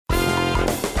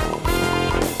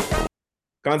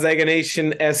Gonzaga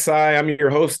Nation SI. I'm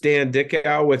your host, Dan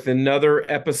Dickow, with another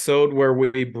episode where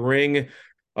we bring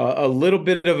a little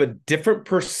bit of a different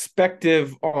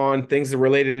perspective on things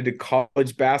related to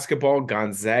college basketball,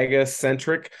 Gonzaga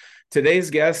centric.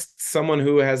 Today's guest, someone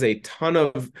who has a ton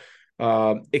of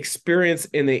experience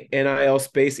in the NIL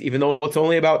space, even though it's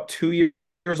only about 2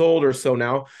 years old or so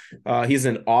now. He's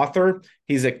an author.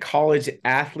 He's a college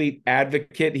athlete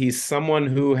advocate. He's someone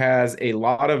who has a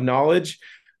lot of knowledge.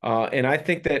 And I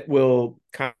think that will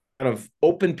kind of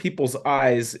open people's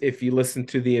eyes if you listen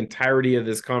to the entirety of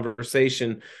this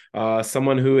conversation.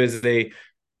 Someone who is a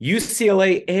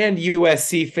UCLA and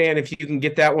USC fan, if you can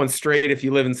get that one straight, if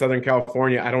you live in Southern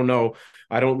California. I don't know.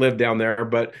 I don't live down there,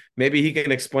 but maybe he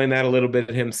can explain that a little bit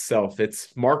himself.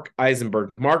 It's Marc Isenberg.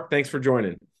 Marc, thanks for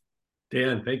joining.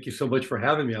 Dan, thank you so much for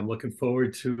having me. I'm looking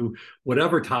forward to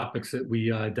whatever topics that we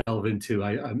delve into.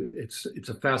 It's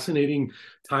a fascinating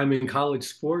time in college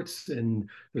sports, and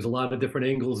there's a lot of different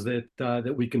angles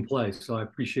that we can play. So I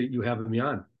appreciate you having me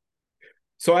on.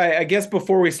 So I guess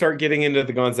before we start getting into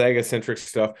the Gonzaga centric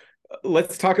stuff,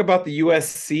 let's talk about the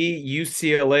USC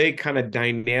UCLA kind of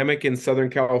dynamic in Southern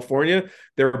California.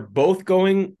 They're both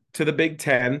going to the Big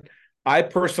Ten. I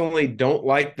personally don't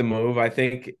like the move. I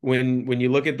think when you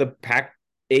look at the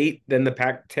Pac-8, then the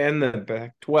Pac-10, then the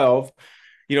Pac-12,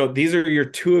 these are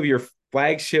two of your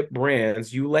flagship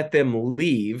brands. You let them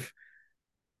leave.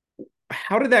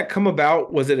 How did that come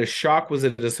about? Was it a shock? Was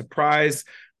it a surprise?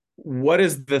 What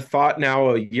is the thought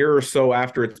now, a year or so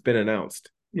after it's been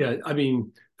announced? Yeah, I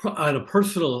mean, on a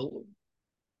personal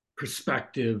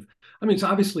perspective, I mean, it's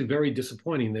obviously very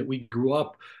disappointing that we grew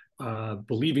up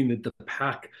believing that the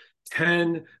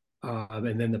Pac-10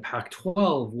 and then the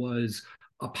Pac-12 was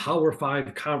a Power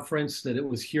Five conference, that it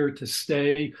was here to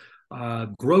stay.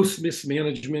 Gross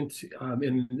mismanagement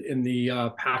in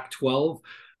the Pac-12,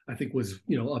 I think, was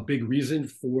a big reason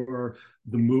for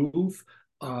the move.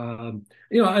 And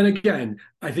again,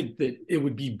 I think that it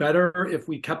would be better if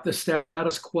we kept the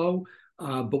status quo,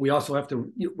 but we also have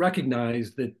to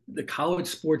recognize that the college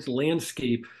sports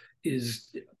landscape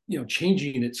is,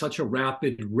 changing at such a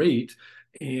rapid rate,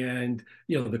 and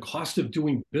the cost of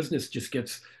doing business just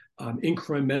gets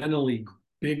incrementally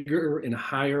bigger and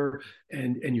higher,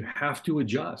 and you have to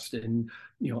adjust. And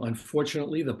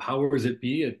unfortunately, the powers that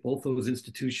be at both those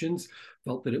institutions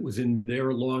felt that it was in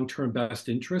their long-term best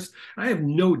interest. I have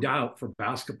no doubt for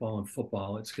basketball and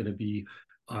football, it's going to be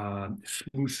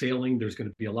smooth sailing. There's going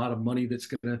to be a lot of money that's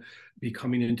going to be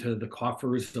coming into the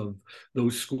coffers of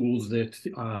those schools that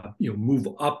move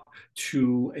up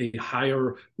to a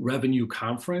higher revenue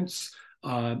conference.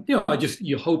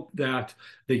 You hope that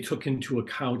they took into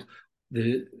account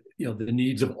the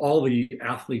needs of all the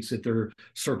athletes that they're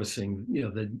servicing,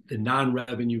 the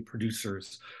non-revenue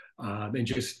producers, and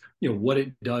just what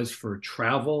it does for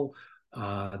travel,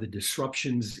 the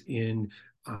disruptions in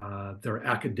their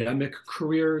academic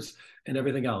careers and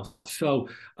everything else. So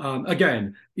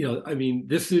again, I mean,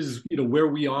 this is where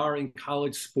we are in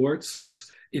college sports.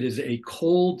 It is a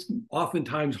cold,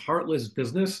 oftentimes heartless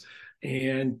business,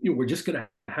 and we're just going to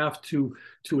have to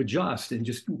adjust, and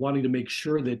just wanting to make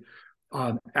sure that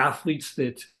athletes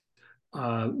that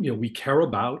we care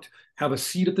about have a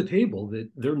seat at the table, that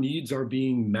their needs are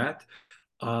being met,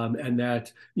 and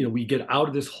that we get out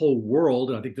of this whole world.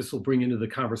 And I think this will bring into the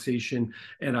conversation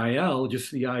NIL,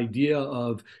 just the idea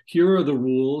of, here are the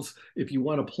rules. If you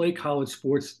want to play college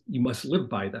sports, you must live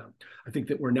by them. I think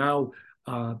that we're now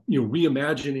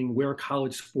reimagining where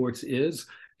college sports is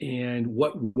and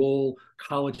what role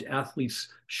college athletes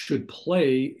should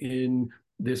play in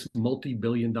this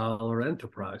multi-billion-dollar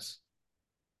enterprise.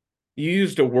 You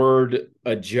used a word,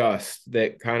 adjust,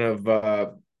 that kind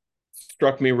of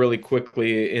struck me really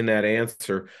quickly in that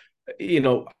answer.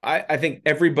 I think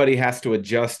everybody has to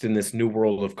adjust in this new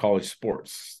world of college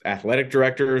sports. Athletic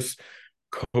directors,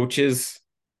 coaches.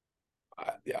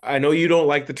 I know you don't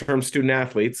like the term student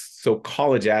athletes, so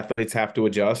college athletes have to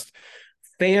adjust.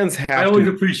 Fans I have always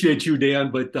to. appreciate you,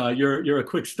 Dan, but you're a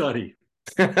quick study.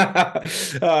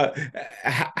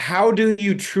 How do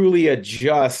you truly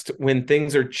adjust when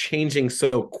things are changing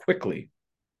so quickly?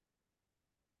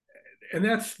 And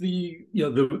that's the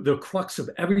crux of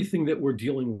everything that we're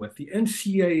dealing with. The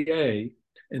NCAA,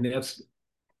 and that's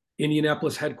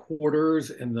Indianapolis headquarters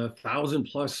and the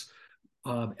 1,000+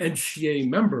 NCAA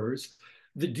members,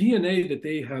 the DNA that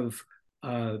they have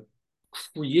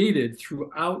created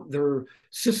throughout their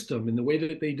system and the way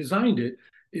that they designed it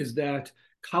is that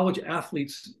college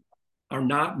athletes are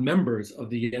not members of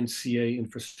the NCAA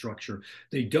infrastructure.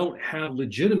 They don't have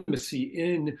legitimacy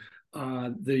in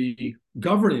the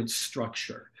governance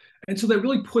structure. And so that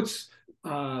really puts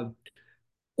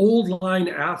old line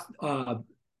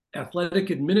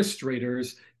athletic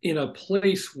administrators in a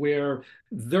place where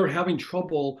they're having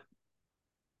trouble,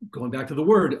 going back to the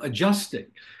word, adjusting.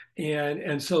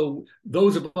 And so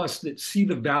those of us that see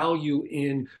the value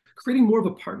in creating more of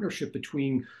a partnership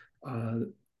between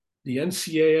the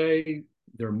NCAA,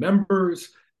 their members,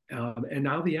 and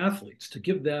now the athletes, to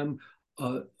give them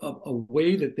a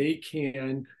way that they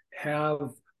can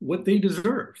have what they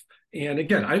deserve. And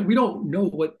again, we don't know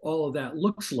what all of that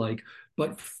looks like,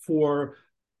 but for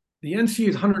the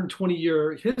NCAA's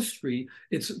 120-year history,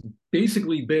 it's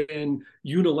basically been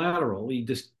unilaterally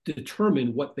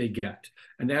determined what they get.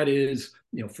 And that is,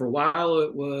 for a while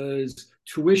it was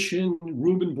tuition,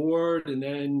 room and board, and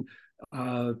then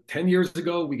 10 years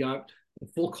ago, we got the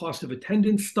full cost of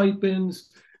attendance stipends.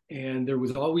 And there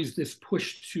was always this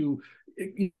push to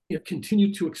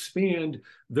continue to expand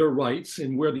their rights,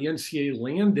 and where the NCAA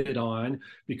landed on,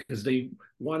 because they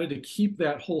wanted to keep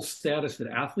that whole status that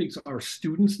athletes are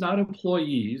students, not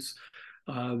employees,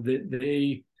 that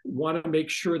they want to make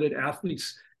sure that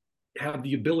athletes have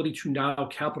the ability to now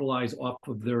capitalize off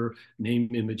of their name,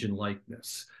 image, and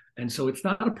likeness. And so it's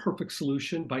not a perfect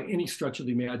solution by any stretch of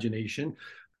the imagination,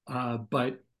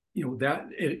 but that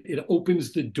it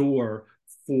opens the door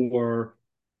for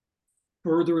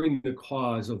furthering the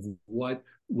cause of what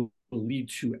will lead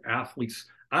to athletes,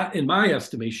 in my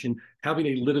estimation, having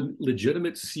a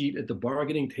legitimate seat at the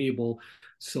bargaining table,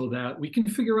 so that we can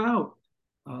figure out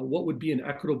what would be an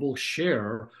equitable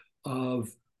share of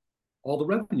all the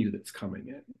revenue that's coming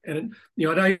in. And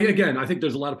I think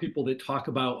there's a lot of people that talk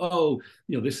about,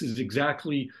 this is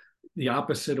exactly the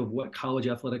opposite of what college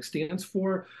athletics stands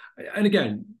for. And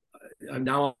again,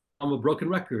 now I'm a broken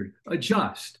record.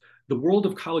 Adjust. The world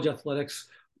of college athletics,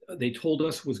 they told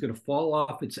us, was going to fall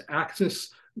off its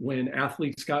axis when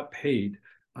athletes got paid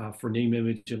for name,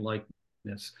 image, and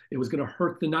likeness. It was going to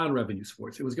hurt the non-revenue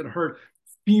sports. It was going to hurt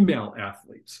female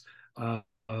athletes. A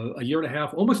year and a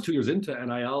half, almost 2 years into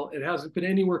NIL, it hasn't been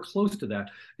anywhere close to that.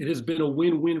 It has been a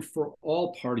win-win for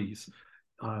all parties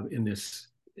in this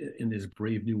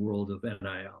brave new world of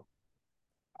NIL.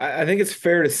 I think it's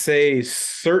fair to say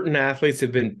certain athletes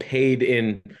have been paid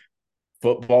in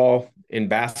football, in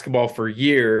basketball for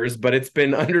years, but it's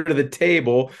been under the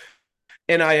table.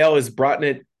 NIL has brought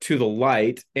it to the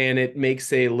light, and it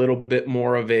makes a little bit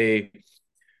more of a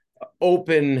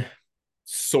open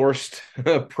sourced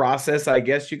process, I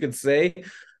guess you could say.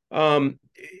 What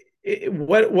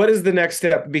is the next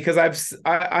step? Because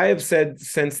I have said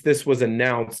since this was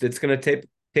announced, it's going to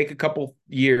take a couple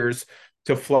years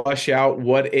to flush out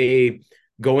what a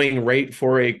going rate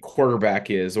for a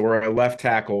quarterback is, or a left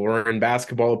tackle, or in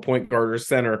basketball, a point guard or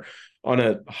center on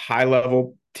a high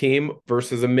level team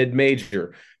versus a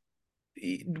mid-major.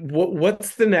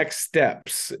 What's the next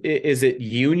steps? Is it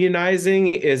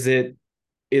unionizing? Is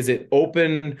it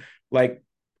open? Like,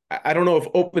 I don't know if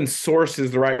open source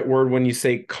is the right word when you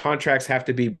say contracts have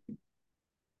to be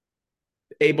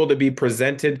able to be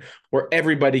presented where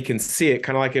everybody can see it,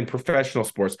 kind of like in professional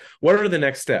sports. What are the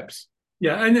next steps?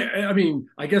 Yeah, and I mean,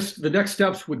 I guess the next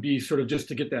steps would be sort of just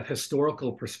to get that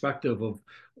historical perspective of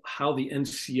how the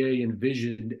NCAA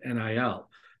envisioned NIL.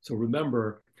 So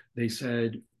remember, they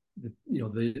said that,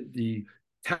 the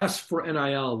test for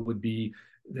NIL would be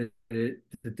that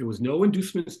there was no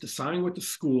inducements to sign with the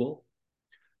school,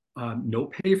 no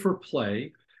pay for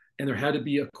play, and there had to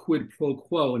be a quid pro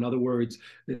quo. In other words,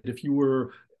 that if you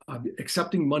were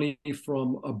accepting money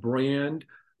from a brand,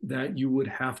 that you would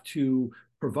have to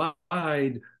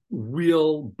provide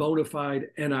real bona fide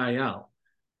NIL.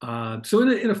 So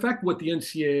in effect, what the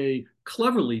NCAA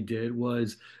cleverly did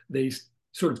was they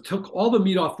sort of took all the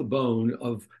meat off the bone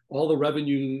of all the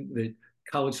revenue that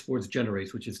college sports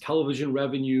generates, which is television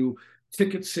revenue,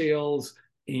 ticket sales,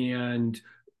 and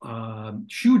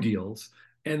shoe deals.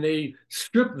 And they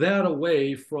stripped that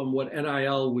away from what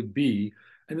NIL would be.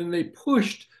 And then they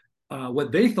pushed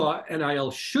what they thought NIL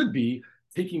should be,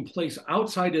 taking place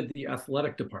outside of the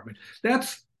athletic department.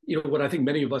 That's what I think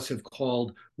many of us have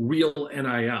called real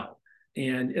NIL.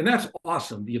 And that's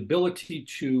awesome. The ability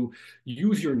to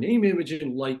use your name, image,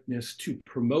 and likeness to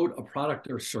promote a product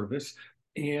or service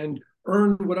and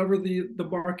earn whatever the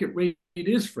market rate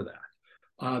is for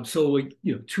that. So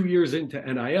 2 years into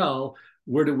NIL,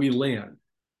 where do we land?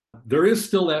 There is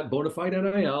still that bona fide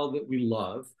NIL that we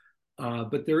love,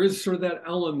 but there is sort of that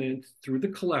element through the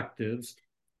collectives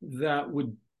that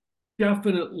would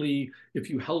definitely,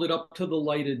 if you held it up to the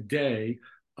light of day,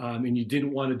 and you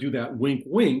didn't want to do that wink,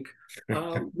 wink,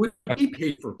 would be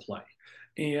paid for play.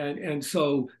 And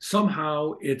so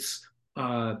somehow it's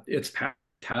past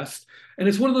test. And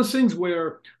it's one of those things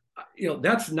where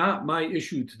that's not my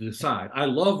issue to decide. I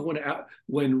love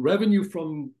when revenue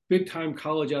from big time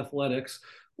college athletics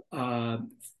uh,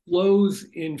 flows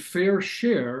in fair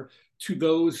share to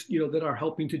those that are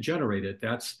helping to generate it.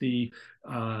 That's the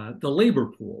labor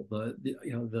pool,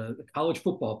 the college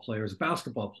football players,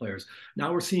 basketball players.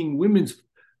 Now we're seeing women's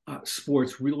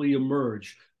sports really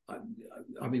emerge.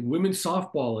 I mean, women's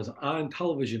softball is on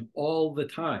television all the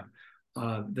time.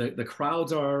 The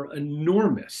crowds are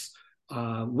enormous.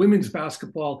 Women's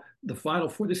basketball, the Final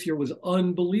Four this year was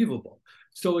unbelievable.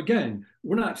 So again,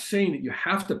 we're not saying that you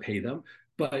have to pay them,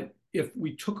 but if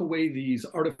we took away these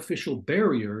artificial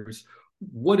barriers,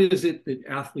 what is it that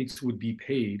athletes would be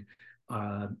paid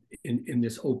in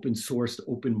this open source,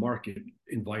 open market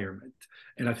environment?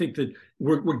 And I think that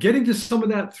we're getting to some of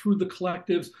that through the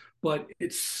collectives, but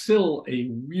it's still a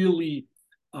really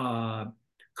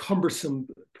cumbersome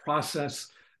process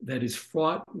that is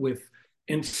fraught with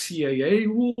NCAA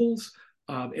rules.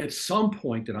 At some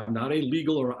point, and I'm not a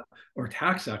legal or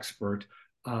tax expert,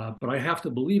 but I have to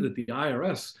believe that the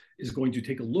IRS is going to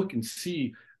take a look and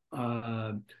see,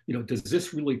 does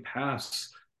this really pass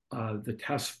the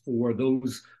test for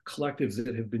those collectives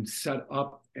that have been set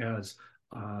up as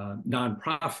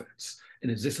nonprofits?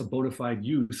 And is this a bona fide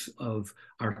use of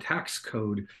our tax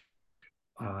code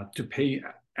to pay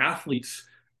athletes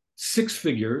six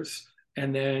figures,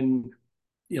 and then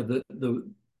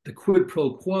the quid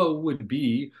pro quo would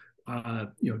be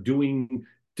doing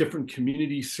different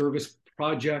community service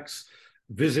projects,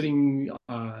 visiting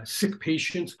sick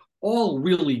patients, all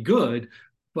really good,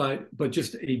 but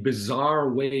just a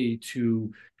bizarre way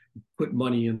to put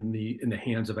money in the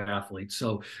hands of athletes.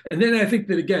 So, and then I think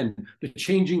that again, the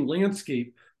changing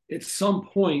landscape, at some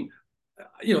point,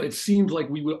 it seems like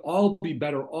we would all be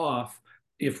better off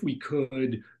if we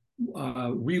could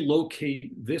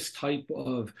relocate this type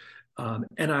of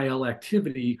NIL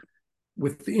activity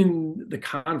within the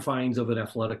confines of an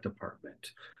athletic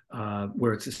department,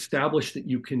 where it's established that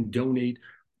you can donate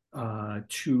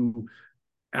to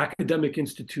academic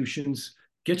institutions,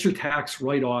 get your tax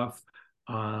write-off.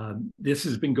 This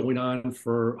has been going on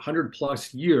for 100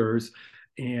 plus years,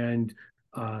 and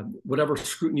whatever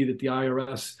scrutiny that the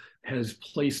IRS has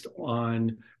placed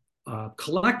on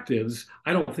collectives,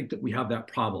 I don't think that we have that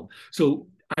problem. So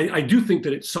I do think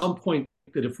that at some point,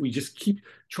 that if we just keep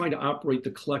trying to operate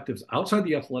the collectives outside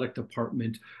the athletic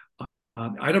department,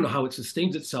 I don't know how it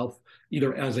sustains itself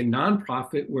either as a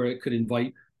nonprofit where it could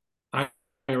invite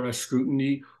IRS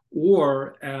scrutiny,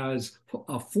 or as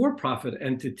a for-profit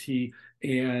entity,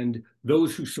 and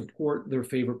those who support their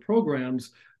favorite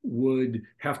programs would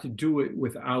have to do it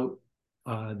without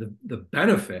the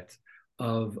benefit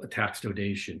of a tax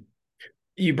donation.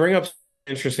 You bring up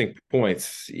interesting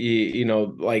points.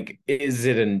 Like, is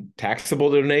it a taxable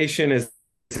donation? Is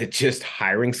it just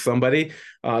hiring somebody?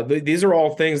 These are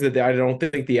all things that I don't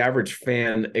think the average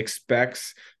fan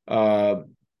expects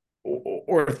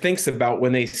or thinks about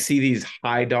when they see these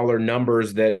high dollar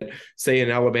numbers that, say, an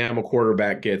Alabama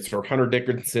quarterback gets, or Hunter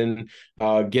Dickinson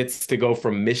gets to go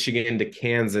from Michigan to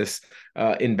Kansas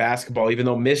in basketball, even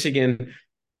though Michigan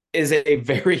is a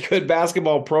very good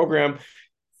basketball program.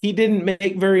 He didn't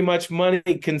make very much money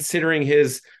considering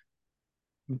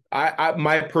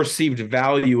my perceived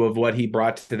value of what he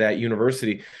brought to that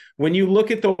university. When you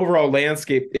look at the overall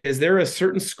landscape, is there a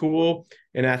certain school,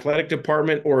 an athletic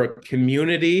department, or a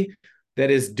community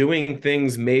that is doing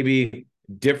things maybe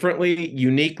differently,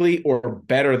 uniquely, or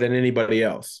better than anybody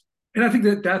else? And I think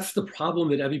that that's the problem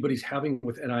that everybody's having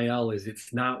with NIL, is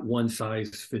it's not one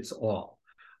size fits all.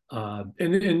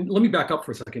 And let me back up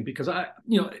for a second, because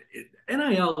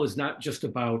NIL is not just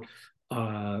about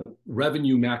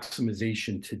revenue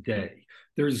maximization today.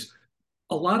 There's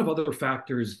a lot of other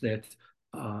factors that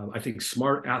I think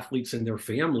smart athletes and their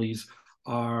families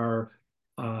are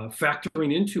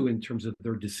factoring into in terms of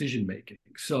their decision making.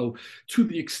 So, to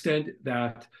the extent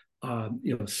that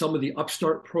some of the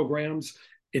upstart programs,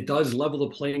 it does level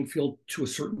the playing field to a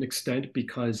certain extent,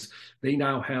 because they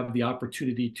now have the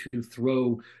opportunity to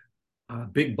throw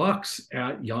big bucks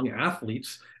at young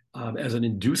athletes as an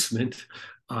inducement,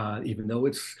 even though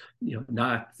it's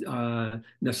not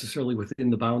necessarily within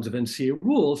the bounds of NCAA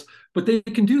rules, but they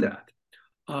can do that.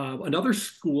 Another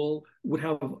school would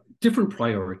have different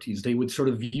priorities. They would sort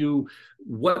of view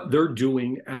what they're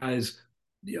doing as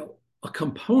a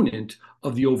component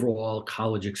of the overall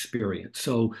college experience.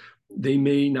 So they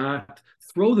may not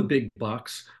throw the big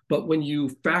bucks, but when you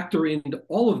factor in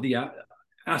all of the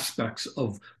aspects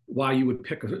of why you would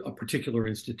pick a particular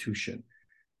institution,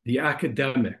 the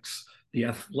academics, the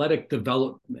athletic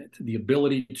development, the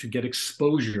ability to get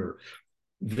exposure,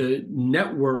 the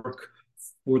network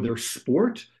for their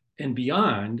sport, and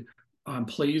beyond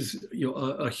plays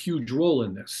a huge role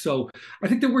in this. So I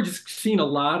think that we're just seeing a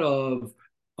lot of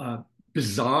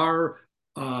bizarre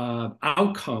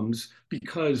outcomes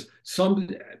because some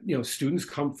students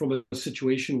come from a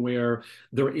situation where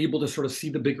they're able to sort of see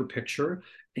the bigger picture,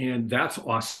 and that's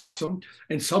awesome.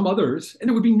 And some others, and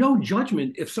there would be no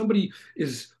judgment if somebody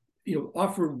is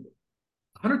offered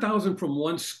 100,000 from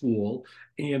one school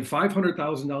and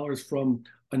 $500,000 from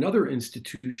another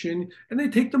institution, and they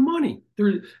take the money.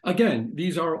 Again,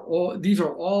 these are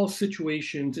all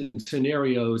situations and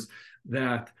scenarios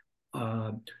that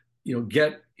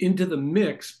get into the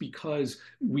mix because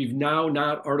we've now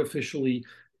not artificially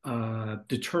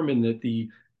determined that the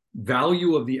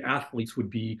value of the athletes would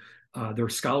be their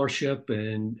scholarship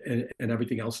and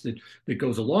everything else that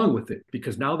goes along with it.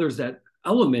 Because now there's that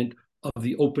element of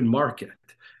the open market,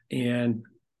 and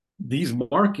these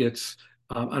markets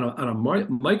on a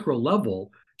micro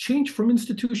level change from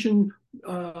institution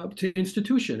to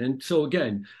institution. And so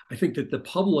again, I think that the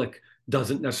public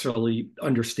doesn't necessarily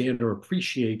understand or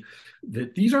appreciate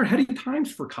that these are heady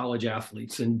times for college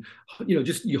athletes. And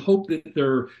you hope that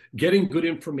they're getting good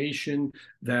information,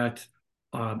 that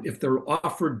if they're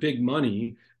offered big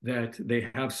money, that they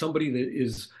have somebody that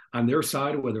is on their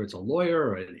side, whether it's a lawyer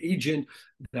or an agent,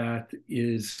 that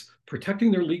is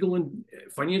protecting their legal and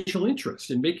financial interests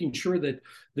and making sure that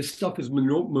this stuff is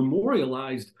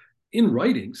memorialized in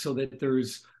writing so that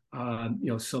there's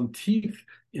some teeth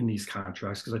in these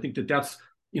contracts. Because I think that that's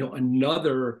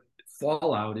another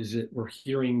fallout, is that we're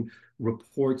hearing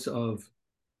reports of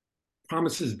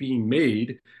promises being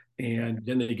made, and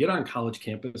then they get on college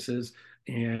campuses,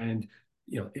 and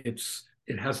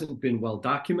it hasn't been well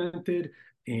documented,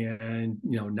 and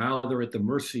now they're at the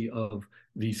mercy of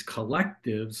these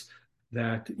collectives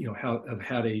that have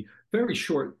had a very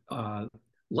short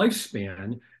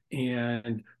lifespan,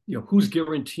 and who's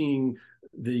guaranteeing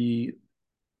the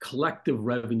collective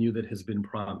revenue that has been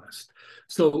promised.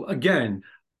 So again,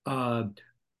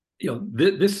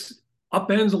 this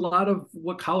upends a lot of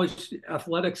what college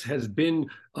athletics has been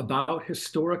about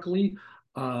historically.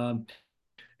 And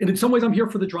in some ways, I'm here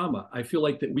for the drama. I feel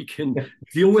like that we can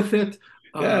deal with it.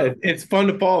 Yeah, it's fun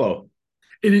to follow.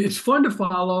 It's fun to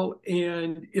follow,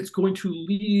 and it's going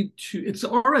to it's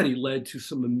already led to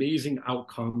some amazing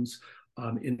outcomes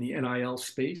in the NIL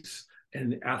space,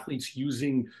 and athletes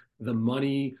using the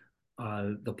money,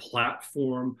 the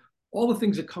platform, all the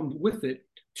things that come with it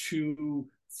to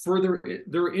further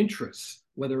their interests,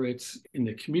 whether it's in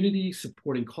the community,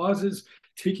 supporting causes,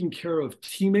 taking care of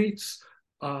teammates,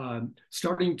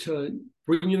 starting to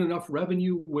bring in enough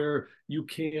revenue where you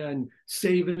can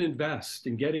save and invest,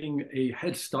 and getting a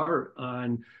head start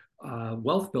on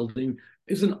wealth building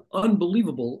is an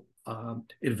unbelievable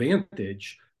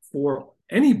advantage for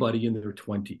anybody in their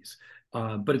 20s.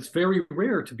 But it's very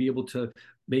rare to be able to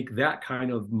make that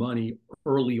kind of money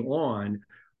early on.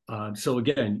 So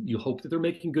again, you hope that they're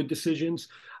making good decisions.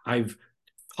 I've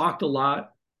talked a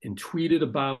lot and tweeted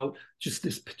about just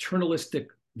this paternalistic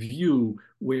view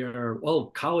where, well,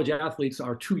 college athletes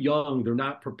are too young, they're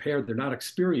not prepared, they're not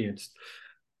experienced.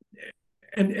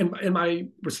 And my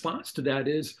response to that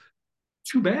is,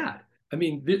 too bad. I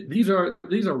mean, these are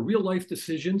real life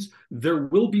decisions. There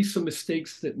will be some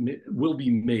mistakes that will be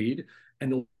made,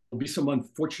 and there'll be some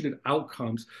unfortunate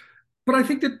outcomes. But I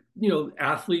think that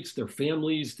athletes, their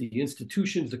families, the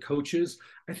institutions, the coaches,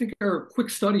 I think are quick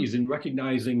studies in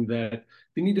recognizing that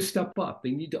they need to step up.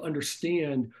 They need to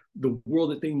understand the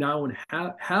world that they now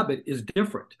inhabit is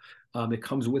different. It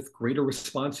comes with greater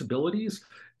responsibilities.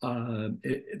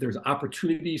 There's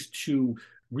opportunities to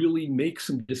really make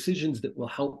some decisions that will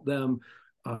help them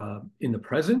in the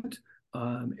present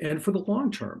and for the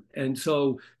long term. And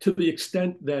so, to the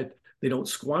extent that they don't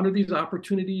squander these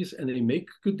opportunities and they make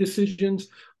good decisions,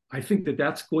 I think that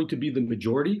that's going to be the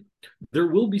majority. There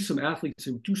will be some athletes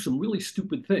who do some really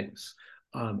stupid things.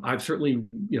 I've certainly,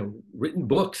 written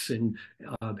books and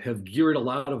have geared a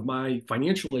lot of my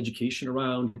financial education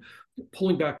around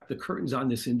pulling back the curtains on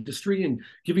this industry and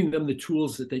giving them the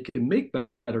tools that they can make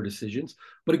better decisions.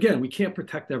 But again, we can't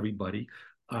protect everybody.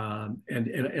 And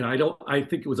I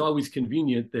think it was always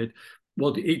convenient that,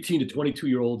 well, the 18 to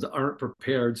 22-year-olds aren't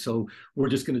prepared, so we're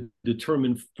just going to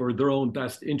determine for their own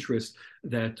best interest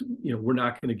that we're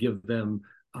not going to give them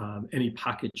any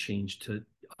pocket change to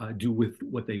do with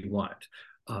what they want.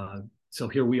 So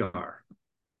here we are.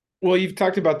 Well, you've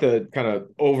talked about the kind of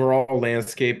overall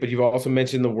landscape, but you've also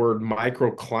mentioned the word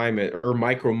microclimate or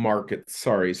micro market.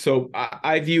 Sorry. So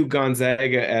I view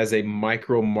Gonzaga as a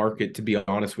micro market, to be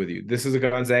honest with you. This is a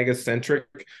Gonzaga-centric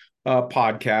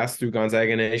podcast through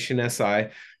Gonzaga Nation SI.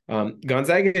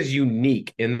 Gonzaga is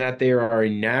unique in that they are a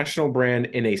national brand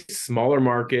in a smaller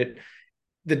market.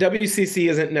 The WCC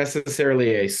isn't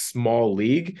necessarily a small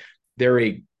league. They're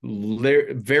a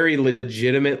very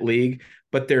legitimate league,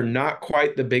 but they're not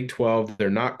quite the Big 12. They're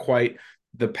not quite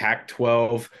the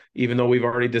Pac-12, even though we've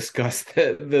already discussed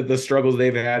the struggles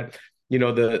they've had,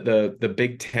 the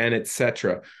Big 10,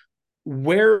 etc.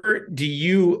 Where do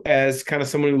you, as kind of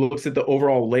someone who looks at the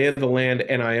overall lay of the land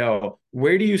NIL,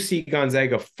 where do you see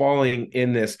Gonzaga falling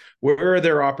in this? Where are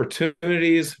their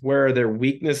opportunities? Where are their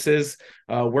weaknesses?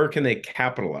 Where can they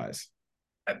capitalize?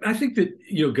 I think that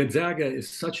Gonzaga is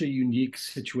such a unique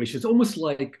situation. It's almost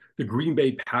like the Green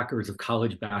Bay Packers of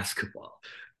college basketball.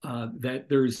 That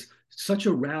there's such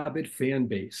a rabid fan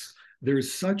base.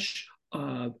 There's such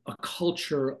a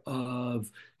culture of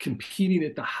competing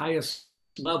at the highest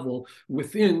level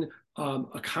within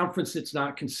a conference that's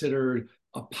not considered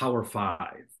a Power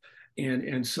Five.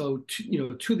 And so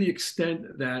to the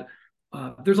extent that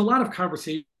there's a lot of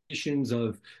conversations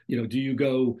of, do you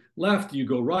go left, do you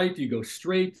go right, do you go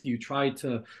straight, do you try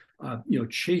to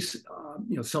chase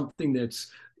something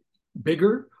that's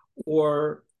bigger,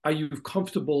 or are you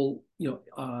comfortable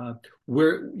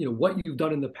where what you've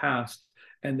done in the past,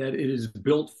 and that it is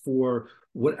built for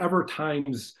whatever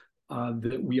times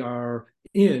that we are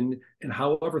in, and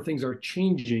however things are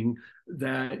changing,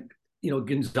 that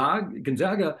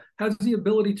Gonzaga has the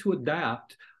ability to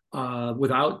adapt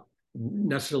without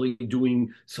necessarily doing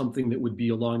something that would be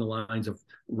along the lines of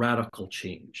radical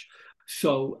change.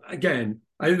 So again,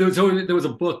 there was a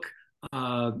book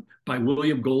by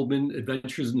William Goldman,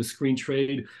 Adventures in the Screen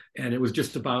Trade, and it was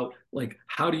just about like,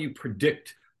 how do you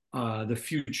predict the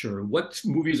future? What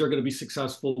movies are going to be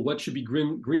successful? What should be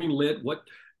green lit? What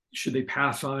should they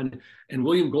pass on? And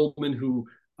William Goldman, who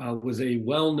was a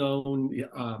well-known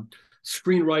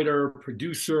screenwriter,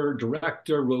 producer,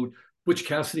 director, wrote Butch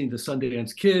Cassidy and the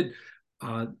Sundance Kid,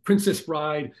 Princess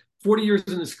Bride, 40 years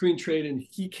in the screen trade, and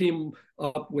he came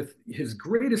up with his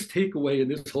greatest takeaway in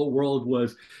this whole world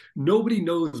was nobody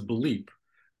knows bleep.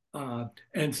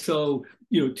 And so,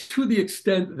 to the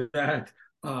extent that,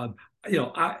 I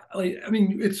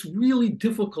mean, it's really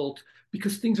difficult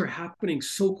because things are happening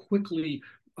so quickly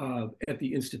at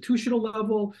the institutional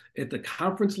level, at the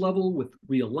conference level with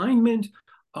realignment,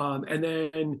 and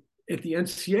then at the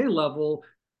NCAA level,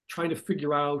 trying to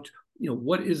figure out,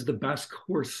 what is the best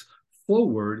course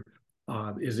forward.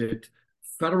 Is it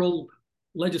federal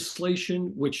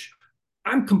legislation, which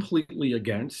I'm completely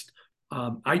against?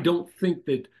 I don't think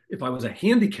that if I was a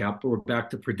handicapper, or back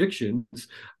to predictions,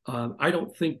 I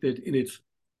don't think that in its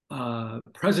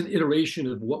present iteration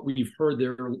of what we've heard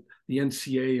there, the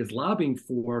NCAA is lobbying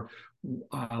for,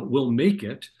 will make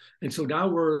it. And so now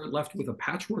we're left with a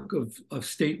patchwork of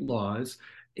state laws.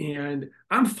 And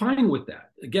I'm fine with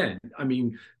that. Again, I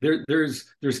mean, there's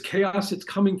chaos that's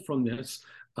coming from this.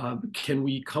 Can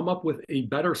we come up with a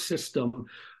better system?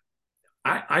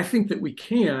 I think that we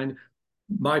can.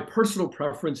 My personal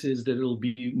preference is that it'll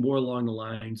be more along the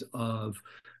lines of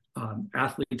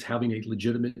athletes having a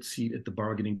legitimate seat at the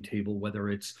bargaining table, whether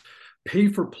it's pay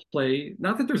for play.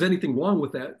 Not that there's anything wrong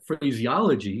with that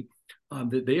phraseology,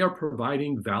 that they are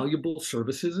providing valuable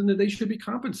services and that they should be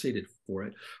compensated for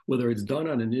it, whether it's done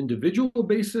on an individual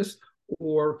basis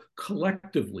or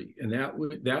collectively. And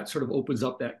that sort of opens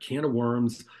up that can of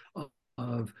worms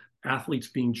of athletes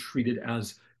being treated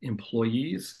as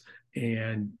employees.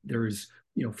 And there's,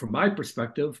 from my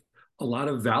perspective, a lot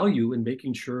of value in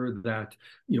making sure that,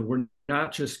 we're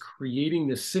not just creating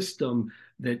this system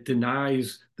that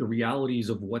denies the realities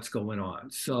of what's going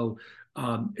on. So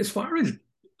as far as,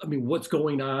 what's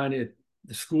going on at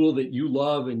the school that you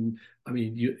love, and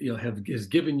has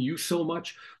given you so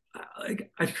much,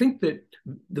 I think that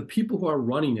the people who are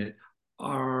running it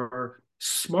are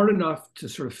smart enough to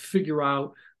sort of figure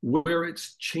out where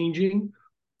it's changing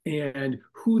and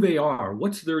who they are,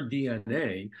 what's their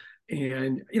DNA.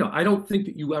 And, I don't think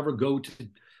that you ever go to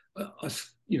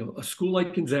a school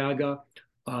like Gonzaga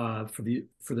for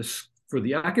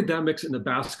the academics and the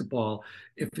basketball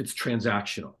if it's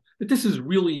transactional. But this is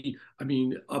really,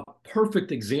 a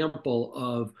perfect example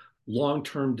of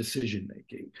long-term decision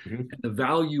making, and the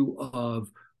value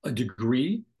of a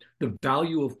degree, the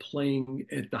value of playing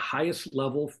at the highest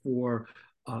level for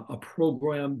a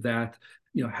program that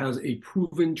has a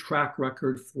proven track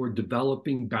record for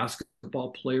developing basketball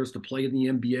players to play in the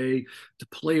NBA, to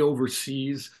play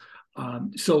overseas.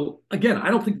 So again,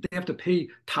 I don't think they have to pay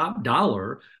top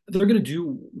dollar. They're going to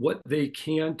do what they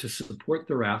can to support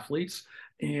their athletes,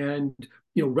 and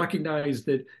recognize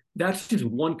that that's just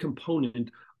one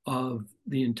component of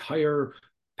the entire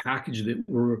package that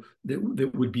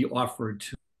would be offered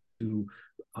to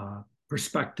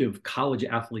prospective college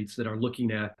athletes that are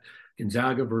looking at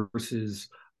Gonzaga versus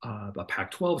a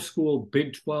Pac-12 school,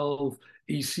 Big 12,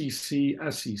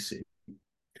 ACC, SEC.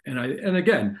 And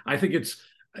again, I think it's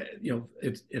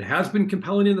it has been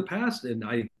compelling in the past, and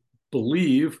I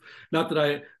believe, not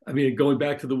that I mean, going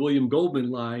back to the William Goldman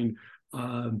line,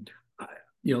 I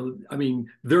mean,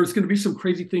 there's going to be some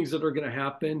crazy things that are going to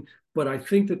happen, but I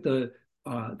think that the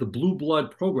blue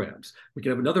blood programs, we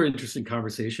can have another interesting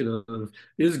conversation of,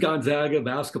 is Gonzaga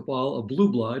basketball a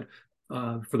blue blood?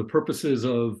 For the purposes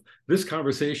of this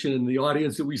conversation and the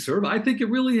audience that we serve, I think it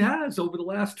really has over the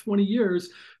last 20 years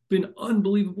been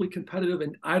unbelievably competitive.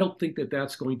 And I don't think that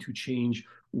that's going to change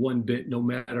one bit, no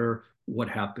matter what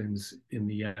happens in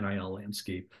the NIL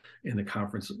landscape, in the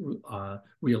conference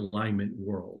realignment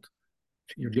world.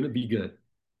 You're going to be good.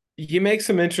 You make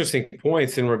some interesting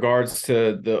points in regards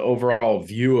to the overall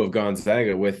view of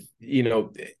Gonzaga with,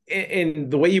 and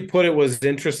the way you put it was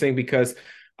interesting because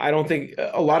I don't think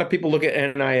a lot of people look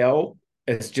at NIL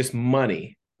as just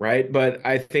money, right? But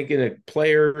I think in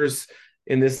players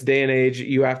in this day and age,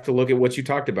 you have to look at what you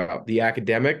talked about, the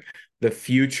academic, the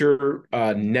future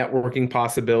networking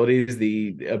possibilities,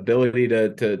 the ability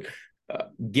to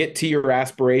get to your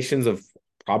aspirations of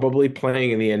probably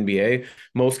playing in the NBA.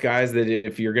 Most guys that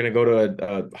if you're going to go to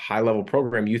a high level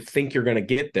program, you think you're going to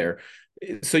get there.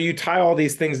 So you tie all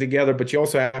these things together, but you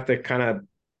also have to kind of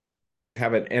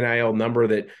have an NIL number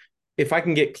that if I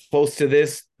can get close to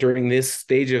this during this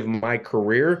stage of my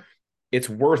career, it's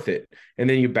worth it. And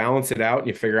then you balance it out and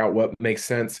you figure out what makes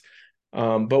sense.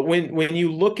 But when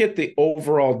you look at the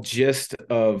overall gist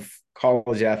of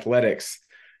college athletics,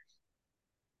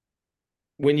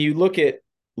 when you look at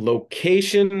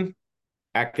location,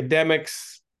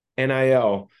 academics,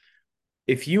 NIL,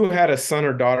 if you had a son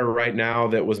or daughter right now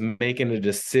that was making a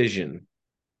decision,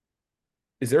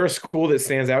 is there a school that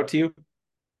stands out to you?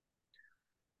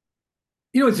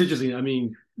 It's interesting. I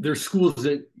mean, there's schools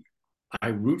that I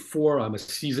root for. I'm a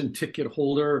season ticket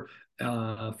holder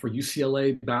for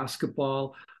UCLA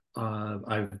basketball.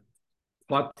 I've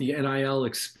bought the NIL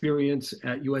experience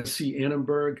at USC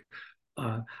Annenberg.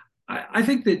 I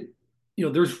think that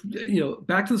there's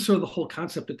back to the sort of the whole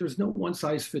concept that there's no one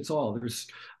size fits all. There's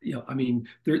I mean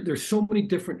there's so many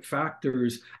different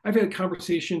factors. I've had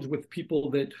conversations with people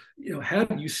that had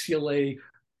UCLA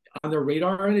on their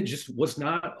radar and it just was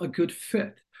not a good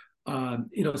fit.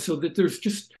 So that there's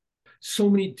just so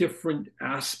many different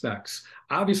aspects.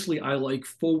 Obviously, I like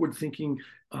forward-thinking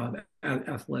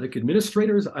athletic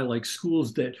administrators. I like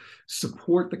schools that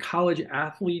support the college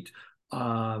athlete,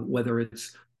 whether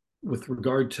it's with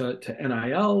regard to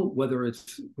NIL, whether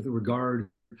it's with regard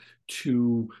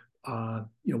to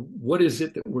what is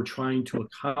it that we're trying to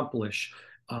accomplish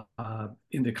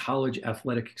in the college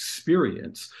athletic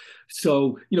experience.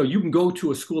 So you can go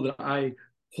to a school that I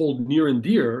hold near and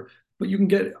dear, but you can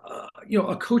get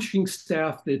a coaching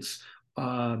staff that's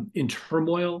in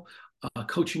turmoil, a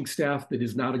coaching staff that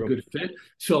is not a good fit.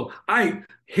 So I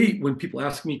hate when people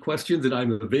ask me questions and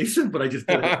I'm evasive, but I just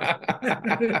don't.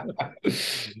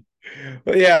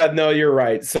 Yeah, no, you're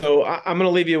right. So I'm going to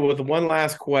leave you with one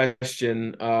last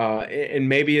question, and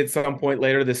maybe at some point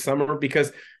later this summer,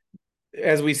 because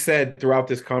as we said throughout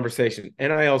this conversation,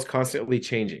 NIL is constantly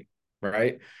changing,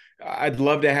 right? I'd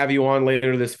love to have you on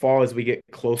later this fall as we get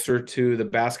closer to the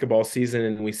basketball season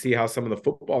and we see how some of the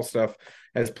football stuff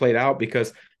has played out,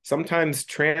 because sometimes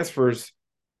transfers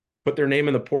put their name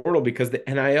in the portal because the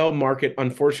NIL market,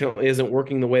 unfortunately, isn't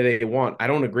working the way they want. I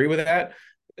don't agree with that,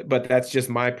 but that's just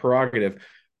my prerogative.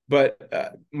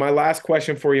 But my last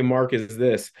question for you, Mark, is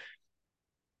this.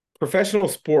 Professional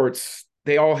sports,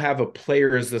 they all have a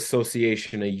players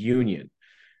association, a union.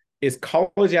 Is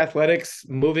college athletics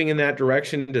moving in that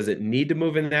direction? Does it need to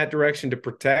move in that direction to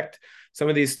protect some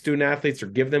of these student athletes or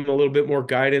give them a little bit more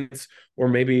guidance or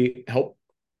maybe help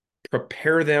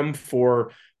prepare them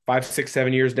for 5, 6,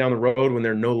 7 years down the road when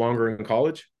they're no longer in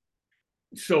college?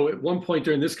 So at one point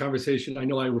during this conversation, I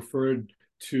know I referred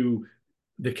to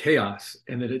the chaos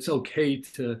and that it's okay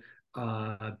to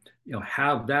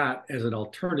have that as an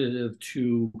alternative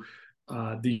to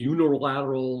the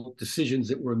unilateral decisions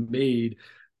that were made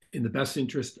in the best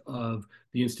interest of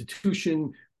the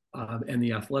institution and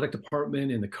the athletic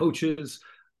department and the coaches.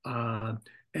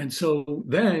 And so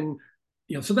then,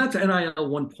 so that's NIL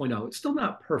 1.0. It's still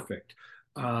not perfect.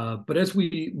 But as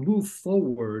we move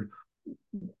forward,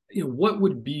 what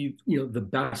would be, the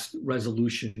best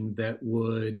resolution that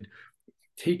would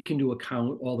take into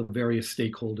account all the various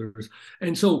stakeholders?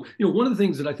 And so, one of the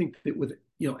things that I think that with,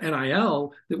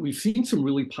 NIL, that we've seen some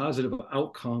really positive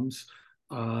outcomes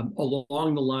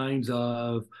along the lines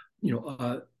of,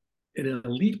 an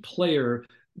elite player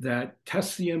that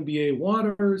tests the NBA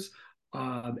waters,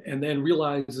 and then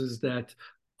realizes that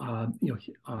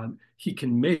he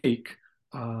can make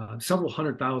several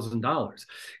 $100,000.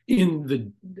 In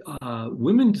the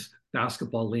women's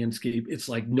basketball landscape, it's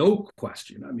like no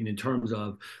question. I mean, in terms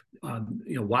of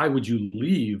why would you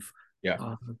leave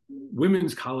Yeah.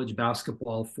 women's college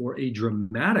basketball for a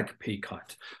dramatic pay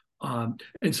cut?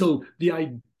 And so the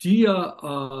idea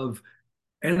of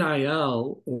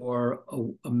NIL, or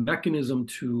a mechanism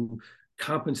to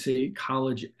compensate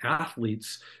college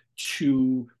athletes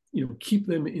to keep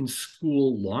them in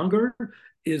school longer,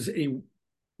 is a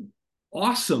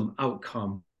awesome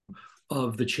outcome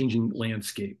of the changing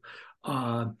landscape.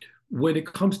 When it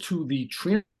comes to the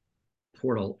transfer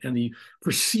portal and the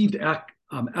perceived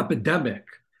epidemic,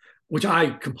 which I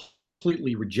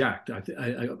completely reject.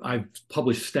 I've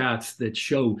published stats that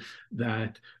show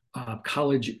that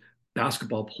college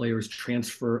basketball players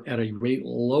transfer at a rate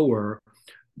lower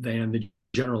than the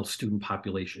general student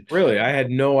population. Really, I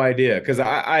had no idea, because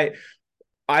I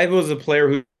was a player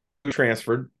who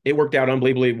transferred. It worked out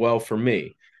unbelievably well for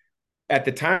me. At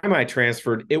the time I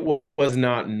transferred, it was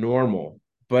not normal,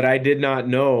 but I did not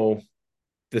know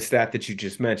the stat that you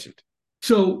just mentioned.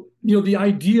 So, the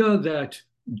idea that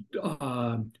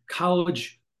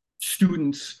college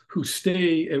students who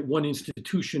stay at one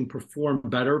institution perform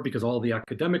better because all the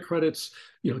academic credits,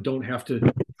 don't have to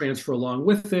transfer along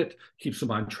with it, keeps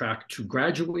them on track to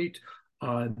graduate.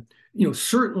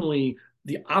 Certainly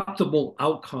the optimal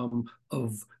outcome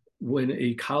of when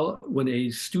a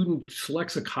student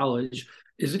selects a college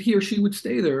is that he or she would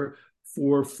stay there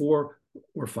for 4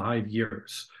 or 5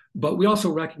 years. But we also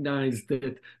recognize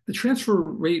that the transfer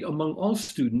rate among all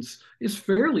students is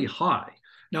fairly high.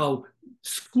 Now,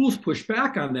 schools push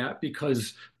back on that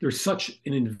because there's such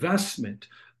an investment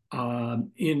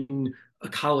in a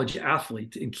college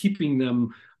athlete, in keeping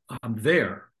them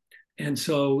there. And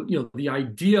so, the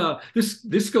idea,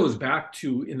 this goes back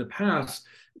to, in the past,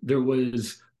 there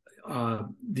was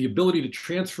the ability to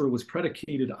transfer was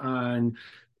predicated on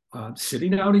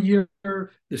sitting out a year.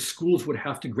 The schools would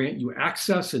have to grant you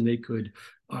access, and they could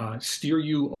steer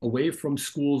you away from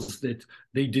schools that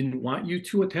they didn't want you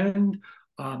to attend.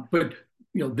 But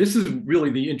this is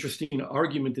really the interesting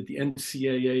argument that the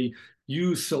NCAA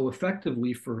used so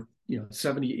effectively for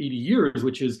 70, 80 years,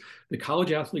 which is the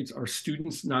college athletes are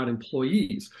students, not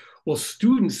employees. Well,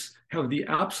 students have the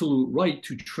absolute right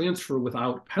to transfer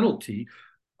without penalty.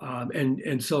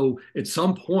 And so at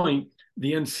some point,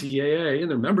 the NCAA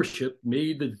and their membership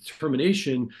made the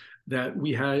determination that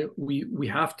we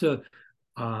have to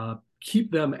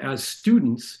keep them as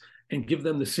students and give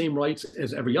them the same rights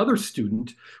as every other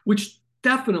student, which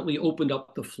definitely opened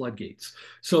up the floodgates.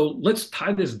 So let's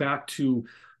tie this back to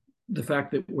the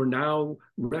fact that we're now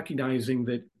recognizing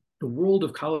that the world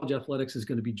of college athletics is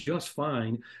going to be just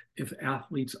fine if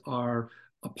athletes are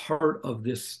a part of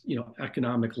this,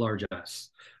 economic largesse.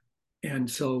 And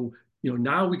so,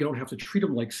 now we don't have to treat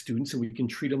them like students, and we can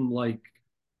treat them like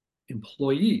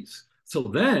employees. So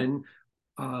then,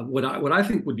 what I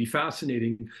think would be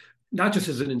fascinating, not just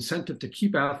as an incentive to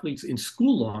keep athletes in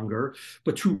school longer,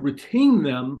 but to retain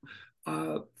them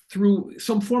through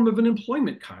some form of an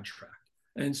employment contract.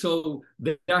 And so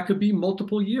that could be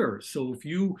multiple years. So if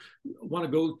you want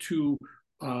to go to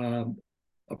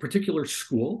a particular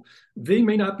school, they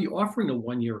may not be offering a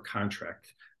 1-year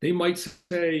contract. They might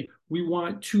say, we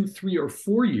want 2, 3, or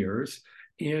 4 years.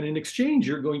 And in exchange,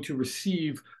 you're going to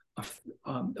receive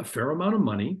a fair amount of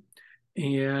money.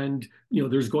 And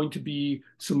there's going to be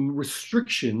some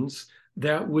restrictions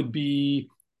that would be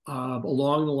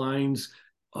along the lines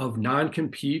of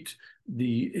non-compete,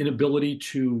 the inability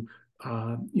to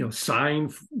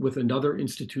sign with another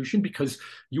institution because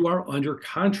you are under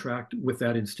contract with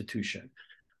that institution.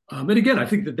 And again, I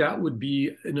think that would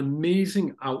be an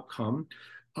amazing outcome.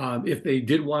 If they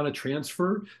did want to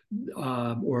transfer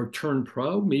or turn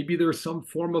pro, maybe there's some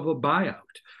form of a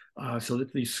buyout so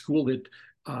that the school that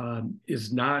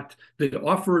that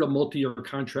offered a multi-year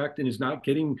contract and is not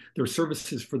getting their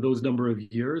services for those number of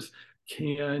years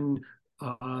can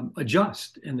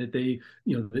adjust, and that they,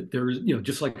 that there's,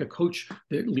 just like a coach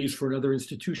that leaves for another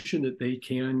institution, that they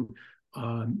can,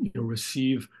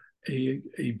 receive a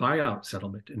buyout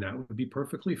settlement, and that would be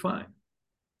perfectly fine.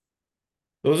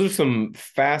 Those are some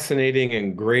fascinating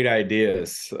and great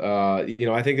ideas.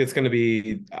 I think it's going to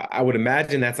be, I would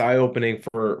imagine that's eye-opening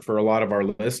for a lot of our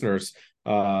listeners,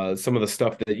 some of the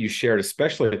stuff that you shared,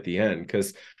 especially at the end,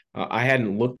 because I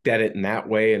hadn't looked at it in that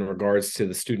way in regards to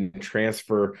the student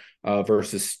transfer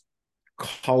versus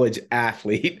college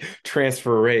athlete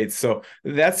transfer rates. So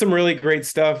that's some really great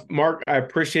stuff. Marc, I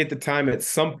appreciate the time. At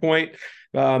some point,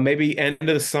 maybe end of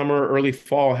the summer, early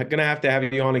fall, gonna have to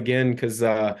have you on again because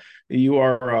you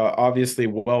are obviously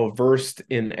well versed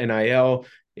in NIL,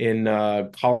 in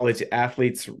college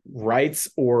athletes' rights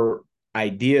or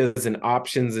ideas and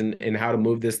options and how to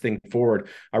move this thing forward.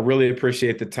 I really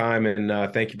appreciate the time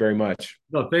and thank you very much.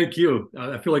 No, thank you.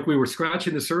 I feel like we were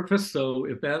scratching the surface. So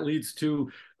if that leads to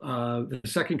the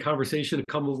second conversation a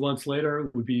couple of months later,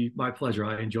 it would be my pleasure.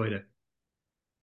 I enjoyed it.